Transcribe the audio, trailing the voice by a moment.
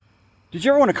Did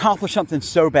you ever want to accomplish something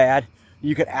so bad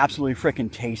you could absolutely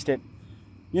freaking taste it?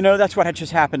 You know, that's what had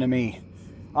just happened to me.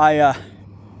 I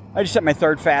just set my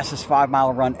third fastest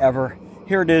 5-mile run ever.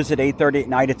 Here it is at 8:30 at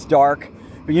night. It's dark.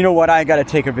 But you know what? I got to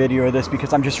take a video of this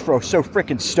because I'm just so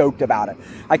freaking stoked about it.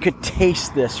 I could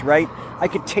taste this, right? I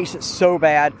could taste it so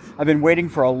bad. I've been waiting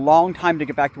for a long time to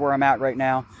get back to where I'm at right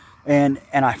now. And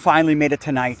I finally made it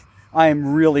tonight. I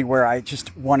am really where I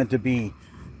just wanted to be,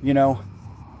 you know.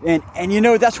 And you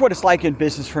know, that's what it's like in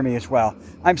business for me as well.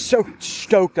 I'm so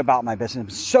stoked about my business. I'm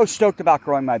so stoked about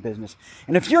growing my business.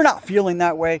 And if you're not feeling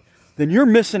that way, then you're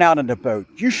missing out on the boat.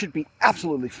 You should be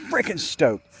absolutely freaking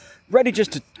stoked. Ready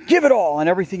just to give it all and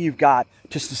everything you've got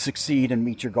just to succeed and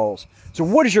meet your goals. So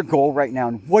what is your goal right now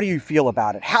and what do you feel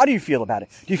about it? How do you feel about it?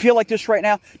 Do you feel like this right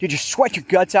now? Did you sweat your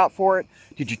guts out for it?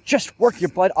 Did you just work your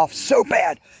butt off so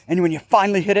bad and when you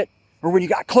finally hit it or when you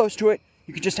got close to it,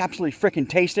 you could just absolutely freaking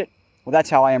taste it? Well,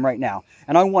 that's how I am right now.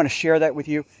 And I want to share that with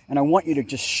you. And I want you to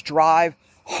just strive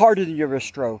harder than you ever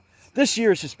strove. This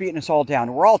year is just beating us all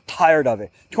down. We're all tired of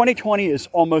it. 2020 is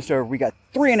almost over. We got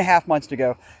 3.5 months to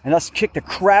go. And let's kick the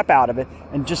crap out of it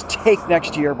and just take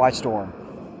next year by storm.